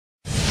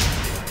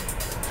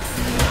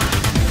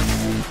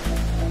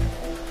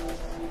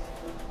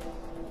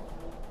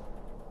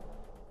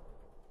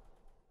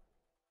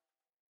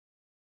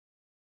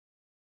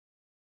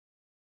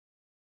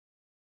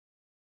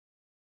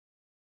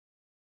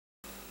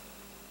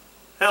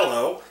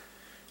Hello,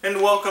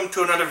 and welcome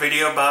to another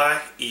video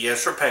by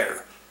ES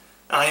Repair.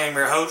 I am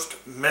your host,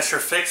 Mr.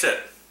 Fix-It.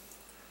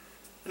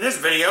 In this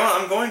video,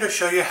 I'm going to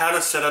show you how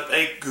to set up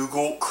a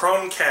Google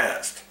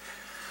Chromecast.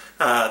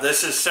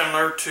 This is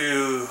similar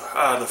to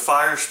the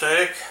Fire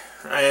Stick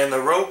and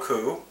the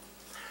Roku.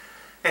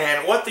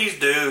 And what these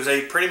do is they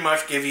pretty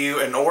much give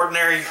you an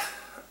ordinary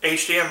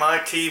HDMI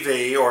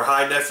TV or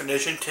high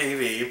definition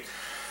TV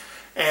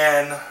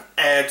and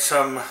add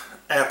some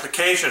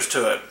applications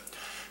to it,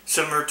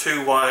 similar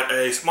to what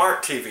a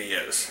smart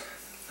TV is.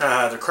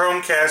 The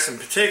Chromecast in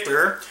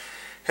particular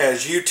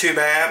has YouTube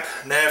app,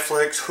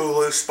 Netflix,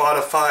 Hulu,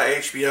 Spotify,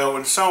 HBO,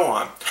 and so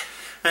on.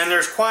 And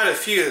there's quite a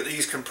few that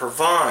these can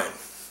provide.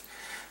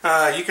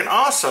 You can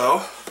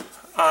also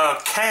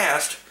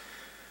cast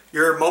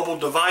your mobile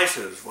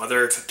devices,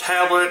 whether it's a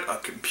tablet, a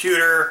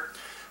computer,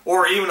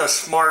 or even a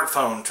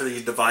smartphone to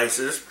these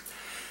devices,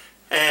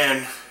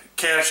 and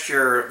cast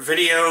your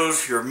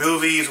videos, your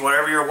movies,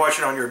 whatever you're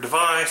watching on your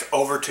device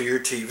over to your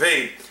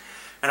TV.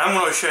 And I'm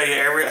going to show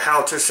you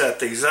how to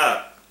set these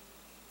up.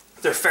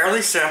 They're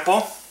fairly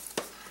simple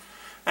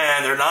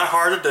and they're not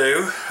hard to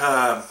do.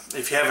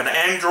 If you have an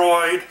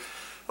Android,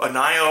 an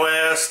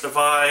iOS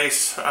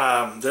device,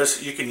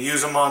 you can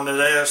use them on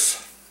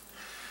this.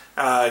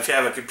 If you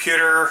have a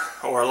computer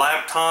or a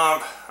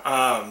laptop,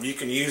 you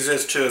can use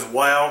this too as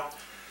well.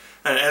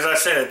 And as I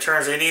said, it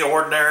turns any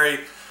ordinary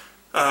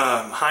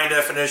high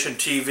definition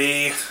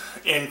TV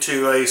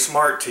into a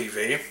smart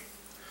TV.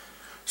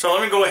 So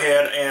let me go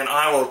ahead and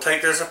I will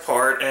take this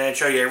apart and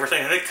show you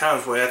everything that it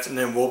comes with, and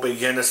then we'll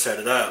begin to set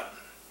it up.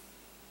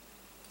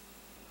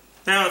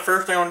 Now the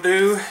first thing I'm going to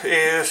do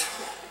is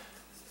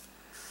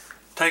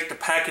take the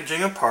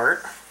packaging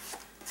apart.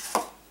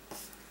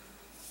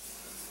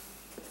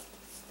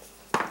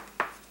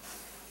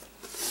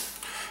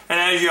 And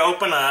as you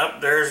open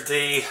up, there's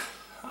the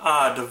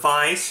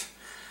device,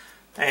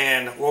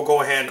 and we'll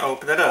go ahead and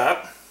open it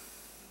up.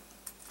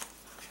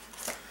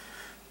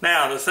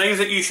 Now the things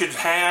that you should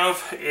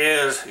have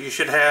is you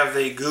should have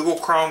the Google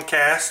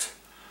Chromecast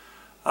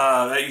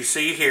that you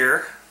see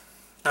here.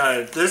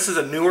 This is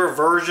a newer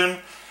version.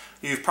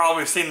 You've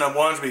probably seen the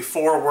ones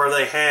before where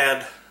they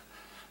had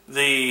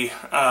the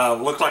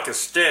look like a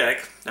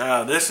stick.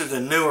 This is the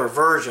newer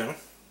version,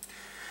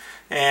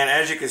 and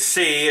as you can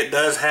see, it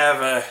does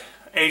have a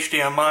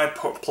HDMI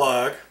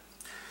plug.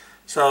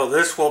 So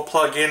this will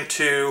plug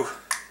into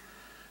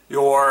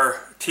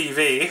your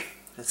TV.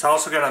 It's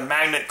also got a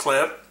magnet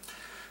clip,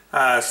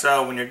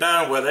 so when you're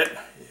done with it,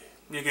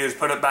 you can just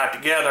put it back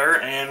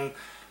together, and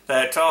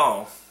that's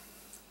all.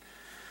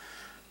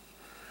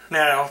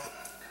 Now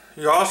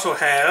you also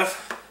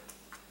have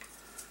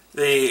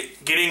the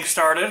getting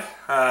started.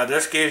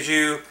 This gives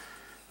you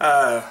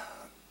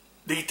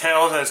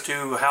details as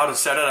to how to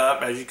set it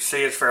up. As you can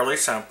see, it's fairly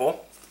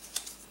simple.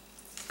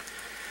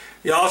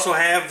 You also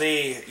have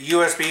the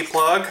USB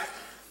plug.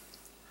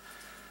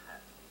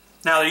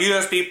 Now the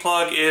USB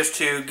plug is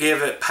to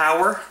give it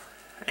power,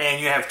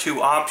 and you have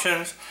two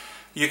options.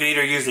 You can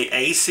either use the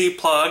AC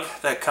plug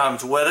that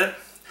comes with it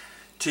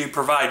to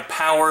provide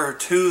power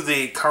to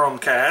the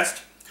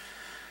Chromecast.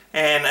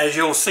 And as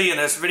you'll see in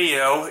this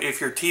video, if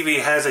your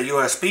TV has a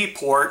USB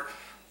port,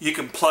 you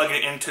can plug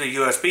it into the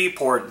USB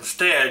port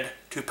instead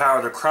to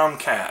power the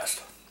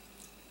Chromecast.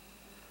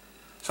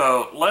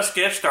 So let's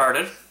get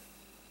started.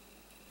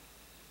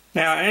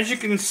 Now as you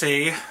can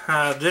see,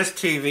 this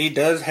TV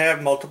does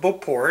have multiple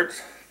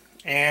ports,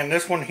 and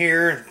this one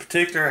here in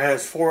particular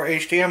has 4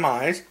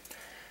 HDMIs,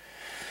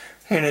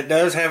 and it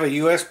does have a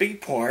USB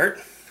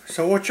port.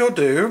 So what you'll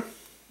do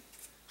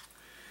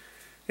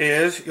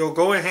is you'll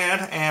go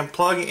ahead and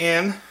plug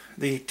in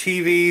the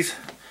TV's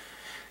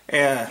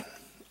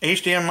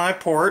HDMI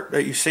port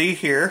that you see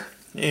here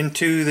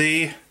into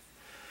the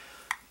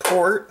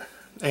port,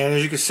 and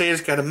as you can see, it's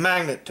got a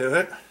magnet to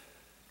it.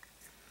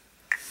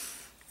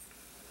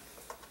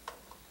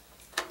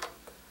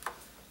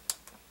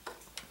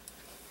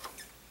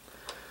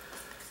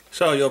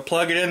 So you'll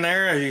plug it in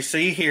there as you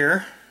see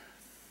here.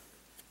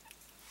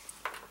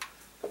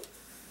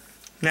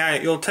 Now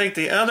you'll take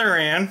the other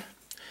end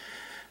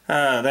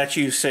that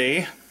you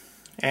see,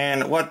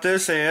 and what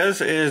this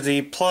is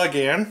the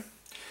plug-in.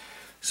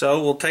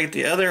 So we'll take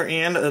the other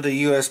end of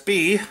the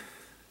USB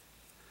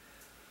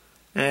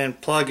and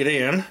plug it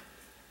in.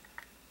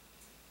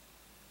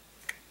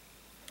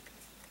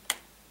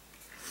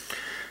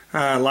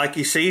 Like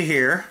you see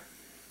here.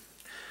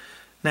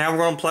 Now we're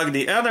going to plug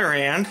the other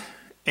end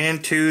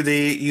into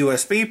the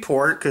USB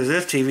port, because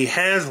this TV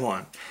has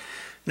one.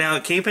 Now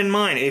keep in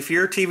mind, if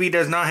your TV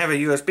does not have a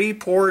USB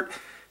port,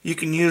 you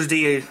can use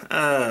the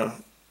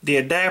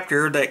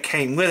adapter that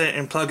came with it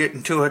and plug it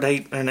into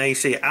an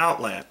AC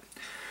outlet.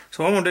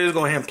 So what I'm going to do is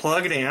go ahead and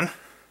plug it in,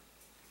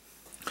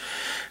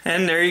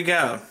 and there you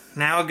go.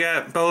 Now I've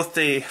got both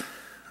the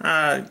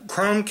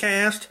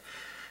Chromecast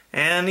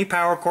and the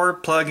power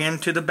cord plug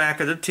into the back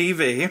of the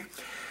TV.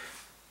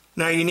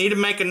 Now you need to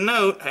make a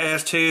note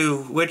as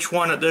to which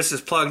one that this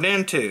is plugged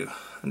into.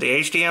 The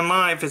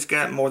HDMI, if it's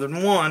got more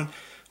than one,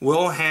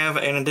 will have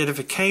an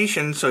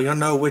identification so you'll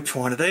know which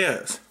one it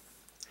is.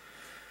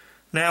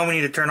 Now we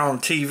need to turn on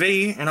the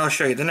TV, and I'll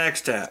show you the next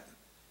step.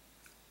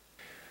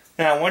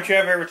 Now once you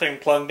have everything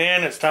plugged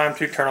in, it's time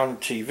to turn on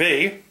the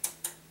TV.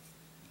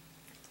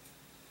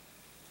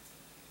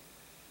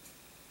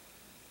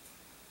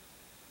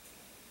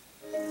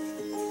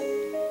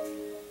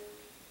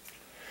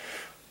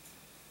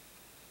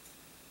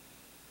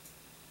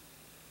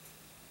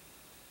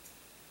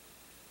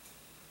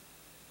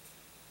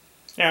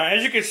 Now,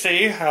 as you can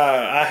see,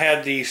 I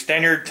had the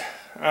standard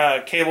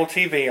cable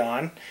TV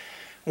on.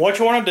 What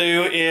you want to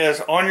do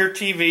is, on your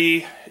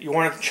TV, you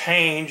want to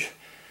change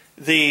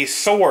the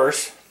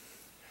source,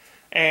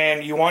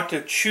 and you want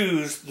to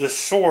choose the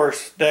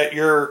source that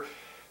your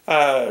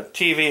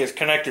TV is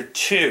connected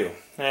to.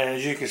 And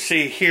as you can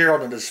see here on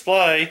the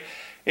display,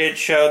 it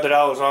showed that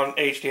I was on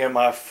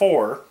HDMI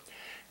 4,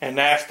 and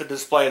that's the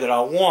display that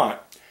I want.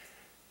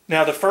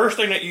 Now, the first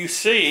thing that you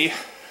see,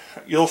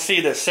 you'll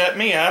see the Set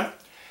Me Up.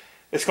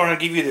 It's going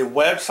to give you the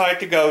website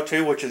to go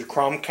to, which is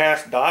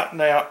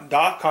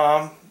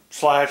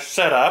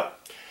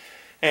chromecast.com/setup.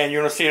 And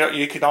you're going to see that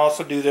you can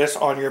also do this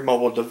on your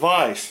mobile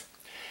device.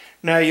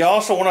 Now you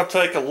also want to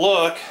take a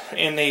look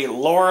in the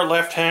lower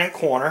left-hand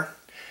corner.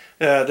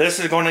 This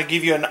is going to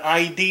give you an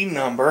ID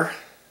number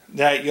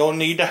that you'll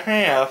need to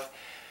have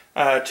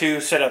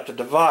to set up the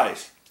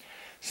device.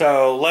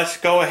 So let's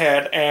go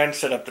ahead and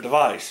set up the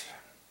device.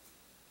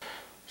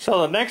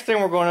 So the next thing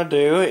we're going to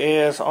do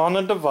is, on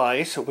the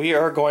device, we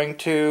are going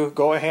to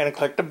go ahead and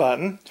click the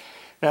button.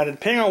 Now,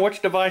 depending on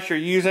which device you're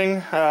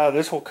using,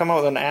 this will come up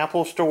with an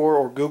Apple Store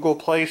or Google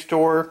Play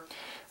Store.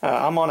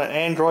 I'm on an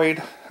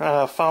Android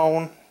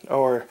phone,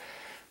 or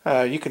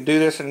you can do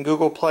this in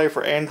Google Play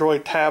for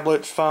Android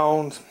tablets,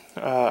 phones.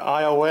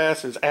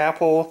 iOS is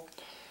Apple,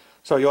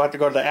 so you'll have to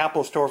go to the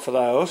Apple Store for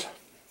those.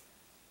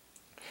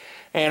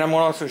 And I'm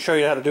going to also show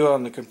you how to do it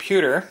on the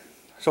computer.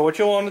 So what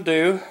you'll want to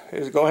do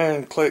is go ahead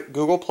and click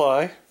Google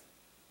Play.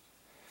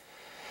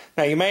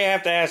 Now you may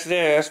have to ask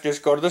this,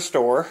 just go to the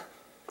store.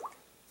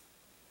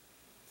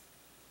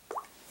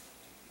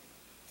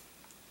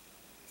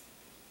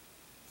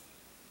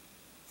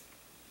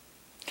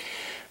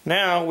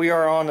 Now we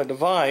are on the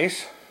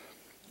device,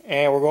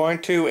 and we're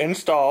going to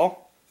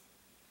install.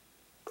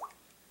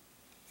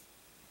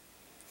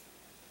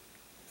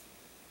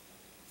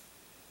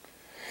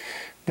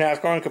 Now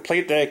it's going to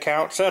complete the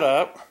account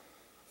setup.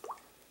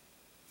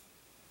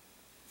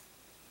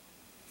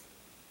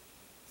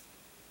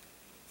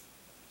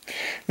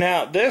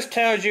 Now this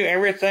tells you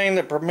everything,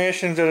 the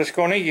permissions that it's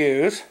going to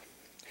use.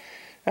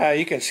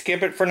 You can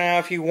skip it for now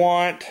if you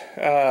want,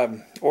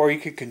 or you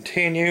can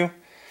continue.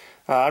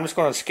 I'm just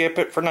going to skip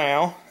it for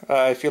now.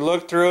 If you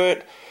look through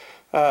it,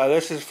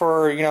 this is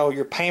for,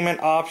 your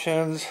payment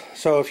options.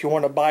 So if you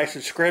want to buy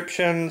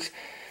subscriptions,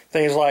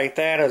 things like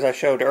that, as I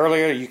showed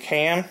earlier, you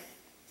can.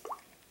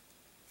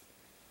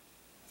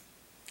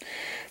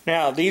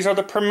 Now these are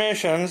the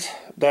permissions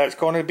that's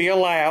going to be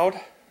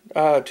allowed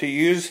to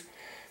use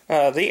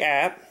the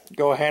app.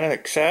 Go ahead and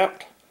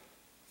accept,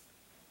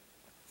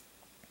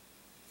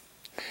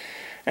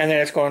 and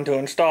then it's going to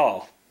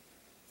install.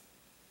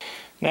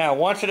 Now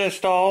once it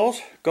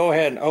installs, go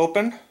ahead and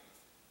open,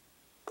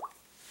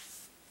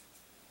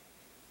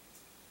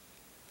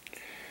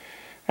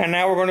 and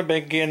now we're going to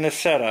begin the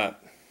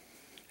setup.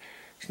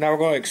 So now we're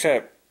going to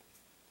accept.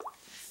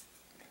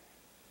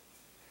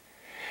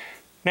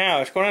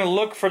 Now it's going to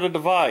look for the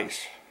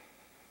device.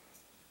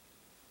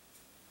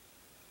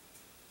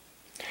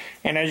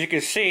 And as you can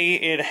see,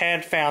 it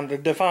had found the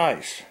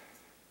device.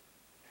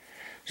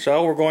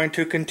 So we're going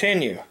to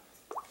continue.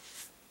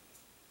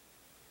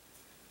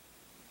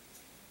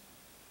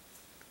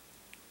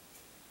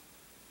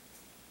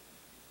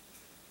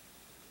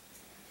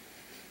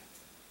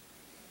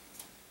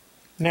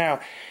 Now,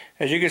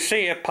 as you can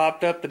see, it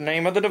popped up the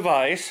name of the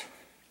device.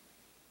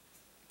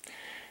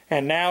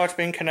 And now it's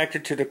been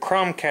connected to the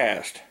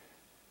Chromecast.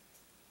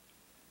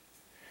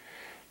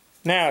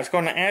 Now it's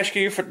going to ask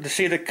you to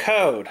see the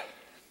code.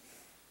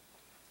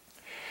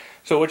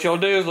 So what you'll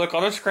do is look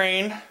on the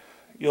screen,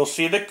 you'll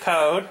see the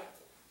code,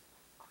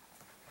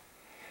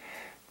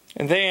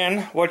 and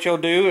then what you'll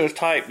do is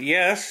type,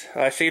 yes,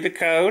 I see the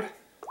code.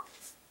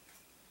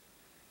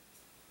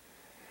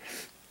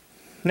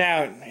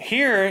 Now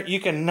here you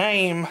can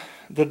name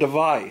the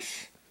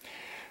device.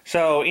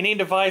 So any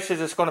devices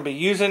that's going to be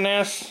using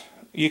this,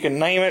 you can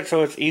name it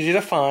so it's easy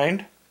to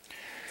find,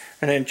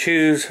 and then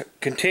choose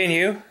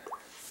continue.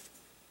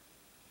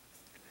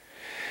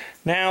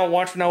 Now I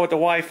want to know what the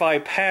Wi-Fi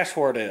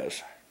password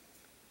is.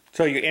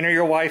 So you enter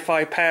your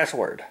Wi-Fi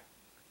password.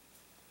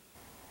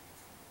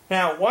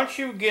 Now once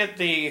you get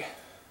the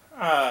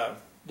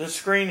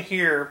screen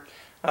here,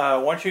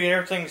 once you get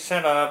everything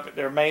set up,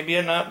 there may be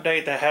an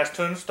update that has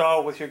to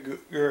install with your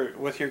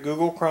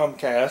Google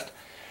Chromecast.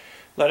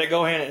 Let it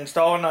go ahead and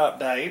install an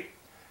update.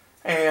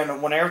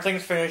 And when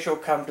everything's finished, you'll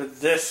come to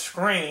this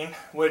screen,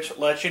 which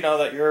lets you know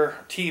that your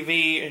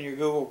TV and your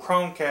Google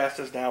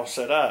Chromecast is now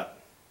set up.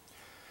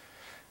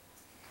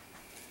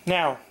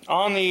 Now,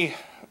 on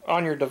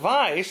your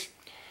device,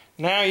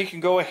 now you can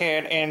go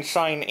ahead and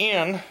sign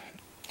in.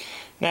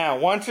 Now,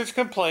 once it's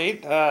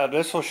complete,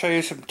 this will show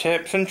you some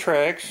tips and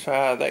tricks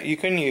that you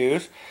can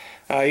use.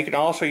 You can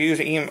also use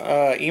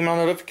email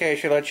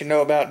notification to let you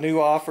know about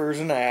new offers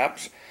and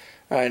apps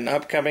and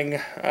upcoming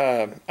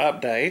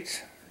updates.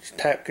 Just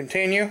tap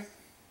continue.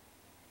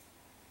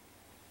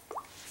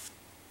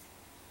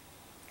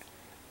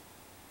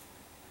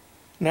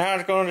 Now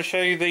it's going to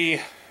show you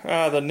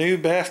the new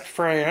best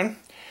friend,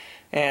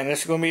 and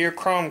this is going to be your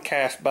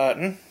Chromecast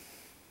button.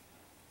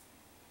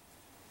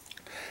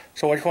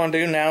 So what you want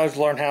to do now is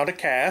learn how to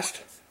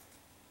cast.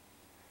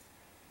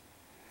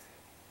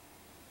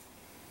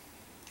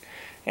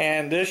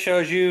 And this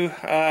shows you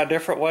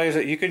different ways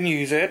that you can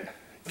use it.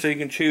 So you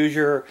can choose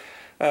your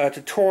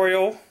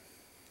tutorial.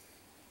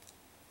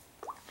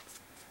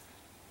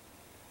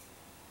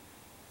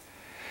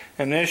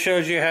 And this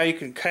shows you how you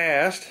can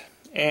cast.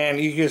 And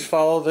you just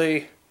follow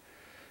the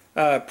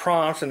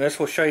prompts, and this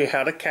will show you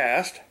how to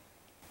cast.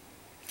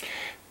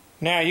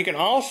 Now you can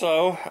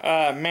also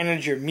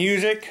manage your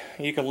music.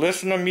 You can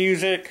listen to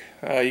music.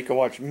 You can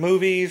watch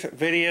movies,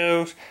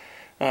 videos.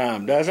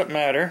 Doesn't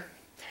matter.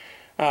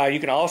 You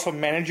can also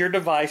manage your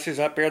devices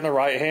up here in the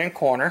right hand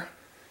corner.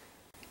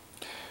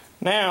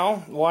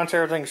 Now, once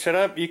everything's set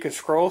up, you can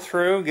scroll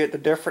through, get the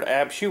different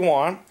apps you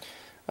want.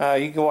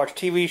 You can watch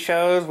TV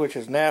shows, which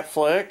is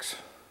Netflix.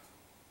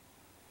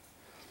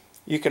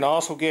 You can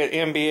also get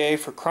NBA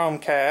for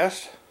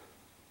Chromecast,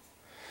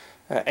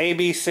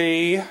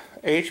 ABC,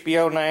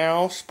 HBO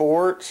Now,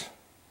 sports,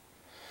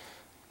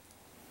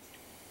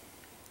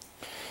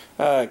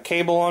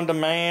 cable on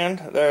demand.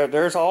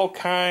 There's all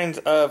kinds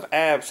of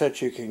apps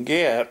that you can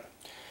get,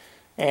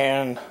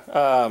 and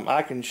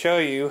I can show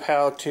you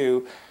how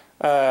to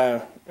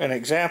an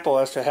example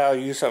as to how to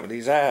use some of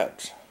these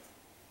apps.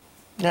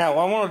 Now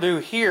what I'm going to do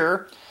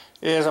here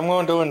is I'm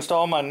going to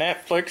install my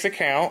Netflix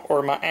account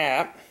or my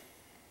app.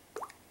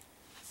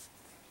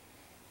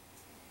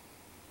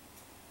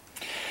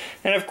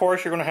 And of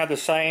course you're going to have the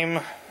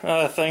same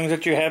things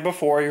that you had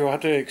before. You'll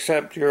have to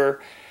accept your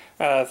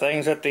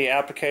things that the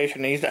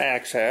application needs to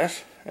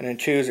access, and then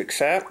choose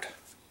accept.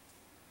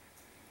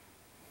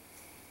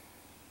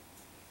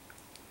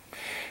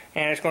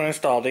 And it's going to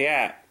install the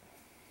app.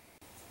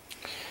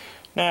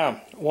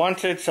 Now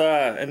once it's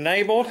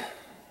enabled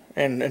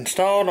and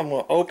installed, I'm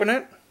going to open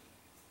it.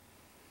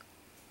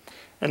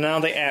 And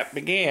now the app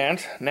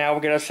begins. Now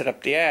we're going to set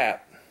up the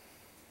app.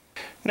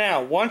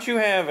 Now, once you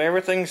have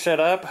everything set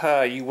up,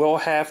 you will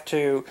have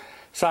to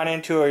sign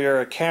into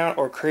your account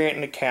or create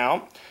an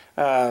account.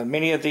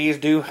 Many of these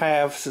do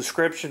have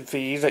subscription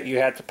fees that you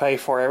have to pay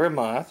for every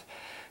month.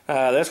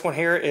 This one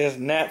here is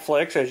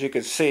Netflix, as you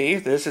can see.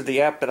 This is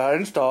the app that I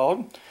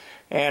installed.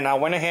 And I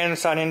went ahead and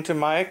signed into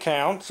my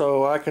account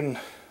so I can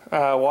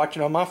watch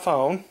it on my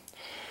phone.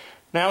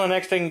 Now the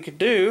next thing you could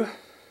do,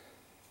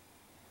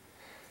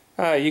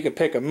 you could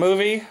pick a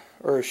movie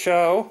or a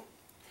show.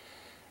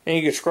 And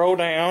you can scroll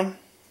down.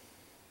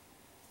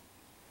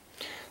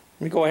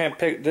 Let me go ahead and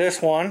pick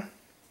this one.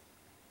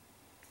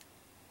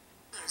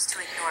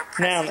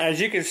 Now,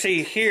 as you can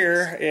see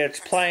here, it's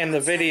playing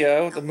the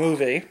video, the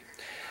movie.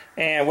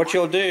 And what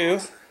you'll do,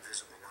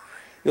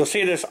 you'll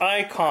see this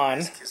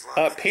icon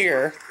up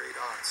here.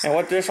 And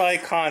what this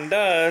icon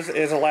does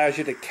is allows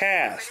you to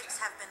cast.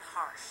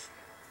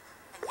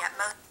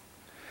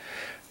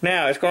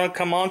 Now, it's going to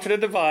come onto the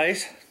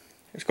device.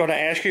 It's going to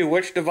ask you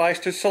which device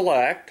to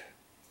select.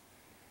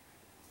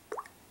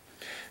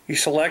 You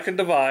select a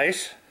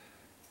device.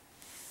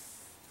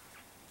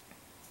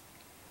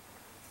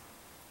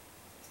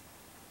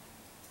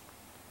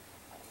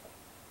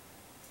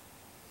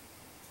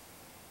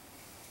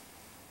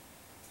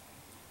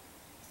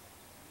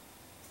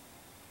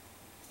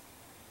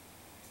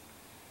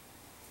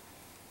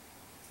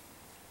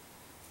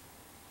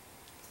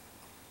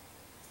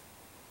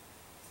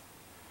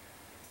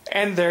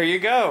 And there you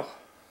go.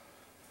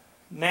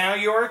 Now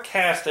you're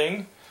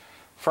casting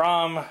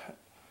from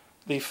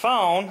the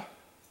phone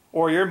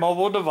or your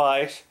mobile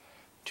device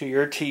to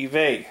your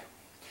TV.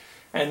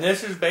 And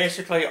this is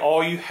basically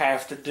all you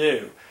have to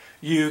do.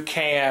 You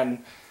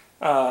can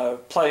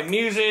play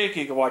music,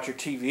 you can watch your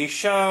TV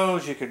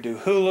shows, you can do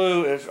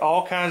Hulu, there's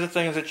all kinds of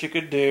things that you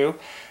could do.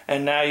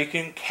 And now you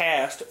can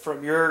cast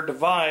from your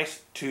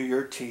device to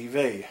your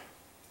TV.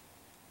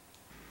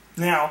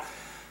 Now,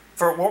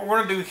 for what we're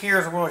going to do here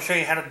is we're going to show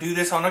you how to do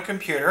this on a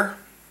computer.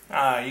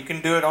 You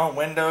can do it on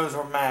Windows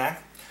or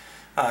Mac.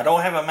 I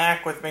don't have a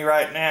Mac with me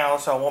right now,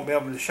 so I won't be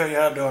able to show you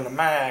how to do it on the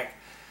Mac,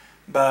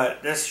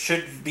 but this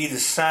should be the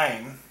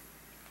same.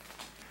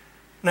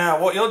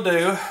 Now what you'll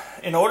do,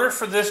 in order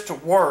for this to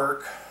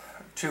work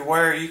to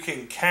where you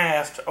can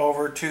cast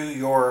over to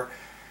your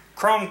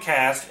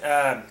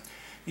Chromecast,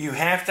 you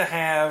have to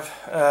have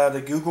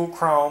the Google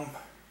Chrome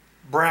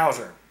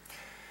browser.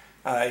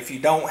 If you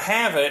don't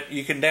have it,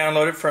 you can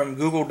download it from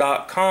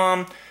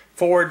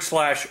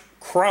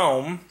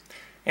google.com/Chrome,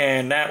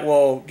 and that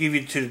will give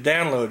you to the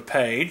download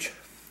page.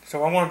 So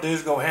what I'm going to do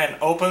is go ahead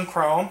and open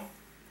Chrome.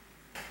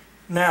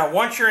 Now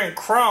once you're in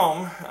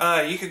Chrome,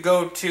 you could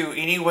go to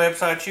any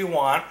website you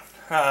want.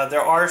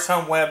 There are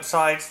some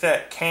websites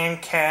that can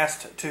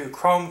cast to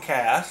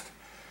Chromecast,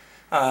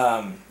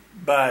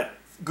 but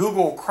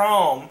Google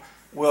Chrome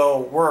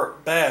will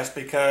work best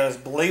because,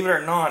 believe it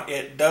or not,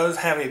 it does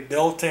have a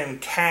built-in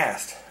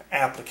cast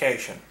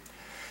application.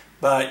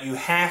 But you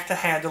have to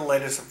have the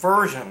latest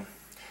version.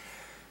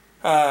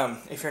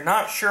 If you're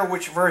not sure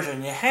which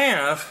version you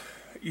have,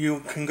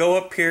 you can go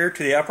up here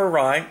to the upper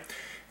right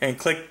and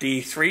click the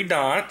three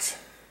dots,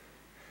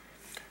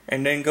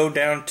 and then go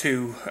down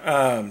to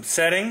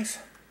settings,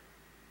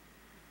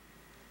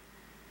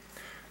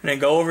 and then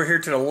go over here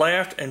to the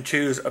left and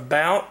choose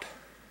about,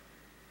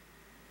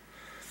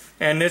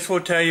 and this will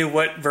tell you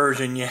what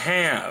version you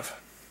have.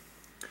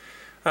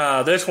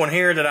 This one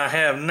here that I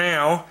have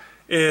now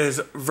is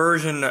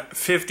version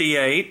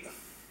 58.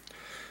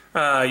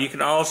 You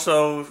can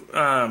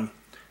also,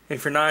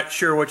 if you're not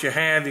sure what you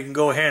have, you can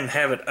go ahead and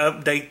have it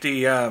update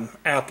the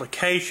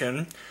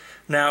application.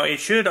 Now it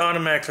should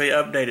automatically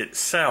update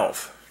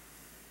itself.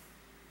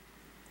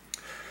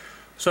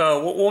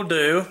 So what we'll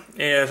do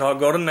is I'll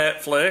go to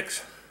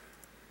Netflix.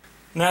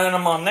 Now that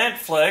I'm on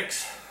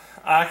Netflix,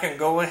 I can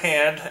go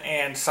ahead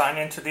and sign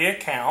into the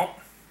account.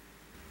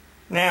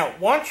 Now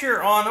once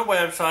you're on the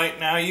website,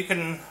 now you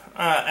can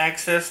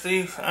access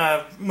the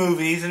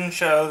movies and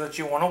shows that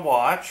you want to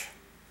watch.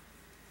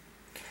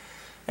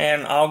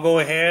 And I'll go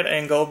ahead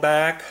and go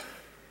back.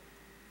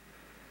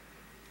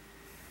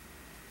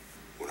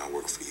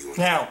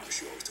 Now,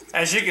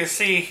 as you can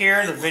see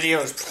here, the video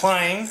is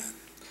playing.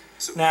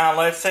 Now,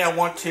 let's say I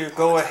want to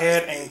go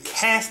ahead and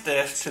cast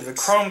this to the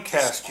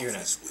Chromecast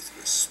unit.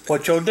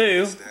 What you'll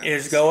do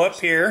is go up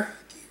here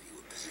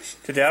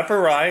to the upper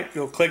right.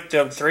 You'll click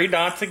the three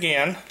dots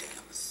again.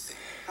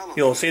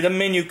 You'll see the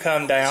menu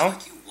come down.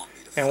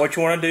 And what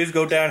you want to do is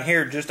go down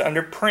here just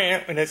under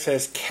print, and it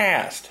says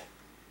cast.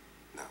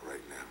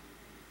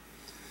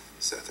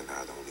 Seth and I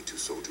are the only two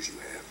soldiers you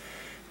have.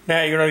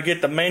 Now you're going to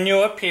get the menu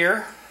up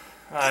here.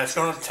 It's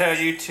going to tell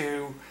you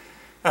to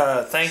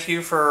thank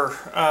you for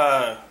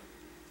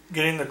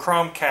getting the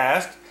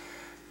Chromecast.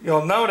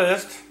 You'll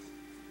notice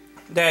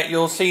that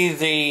you'll see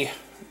the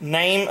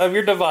name of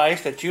your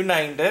device that you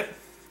named it.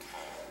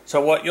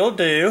 So what you'll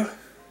do,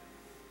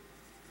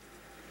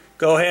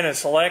 go ahead and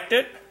select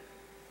it.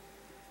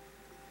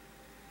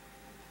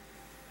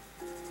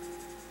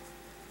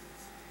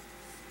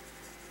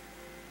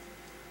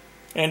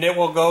 And it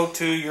will go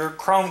to your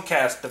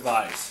Chromecast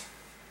device.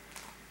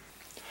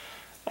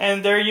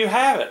 And there you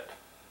have it.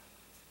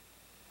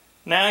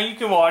 Now you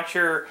can watch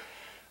your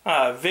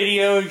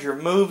videos, your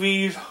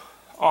movies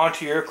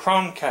onto your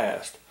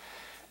Chromecast.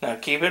 Now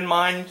keep in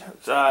mind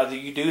that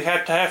you do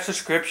have to have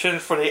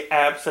subscriptions for the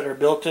apps that are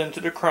built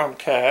into the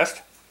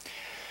Chromecast.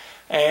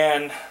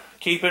 And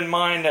keep in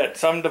mind that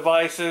some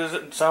devices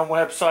and some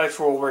websites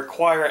will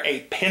require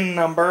a PIN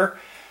number.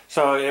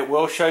 So it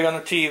will show you on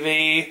the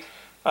TV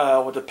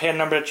with the PIN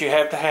number that you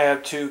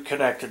have to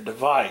connect a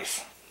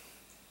device.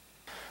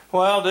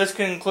 Well, this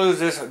concludes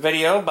this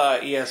video by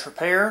ES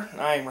Repair.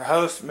 I am your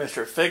host,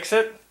 Mr.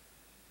 Fix-It.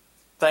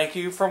 Thank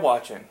you for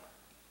watching.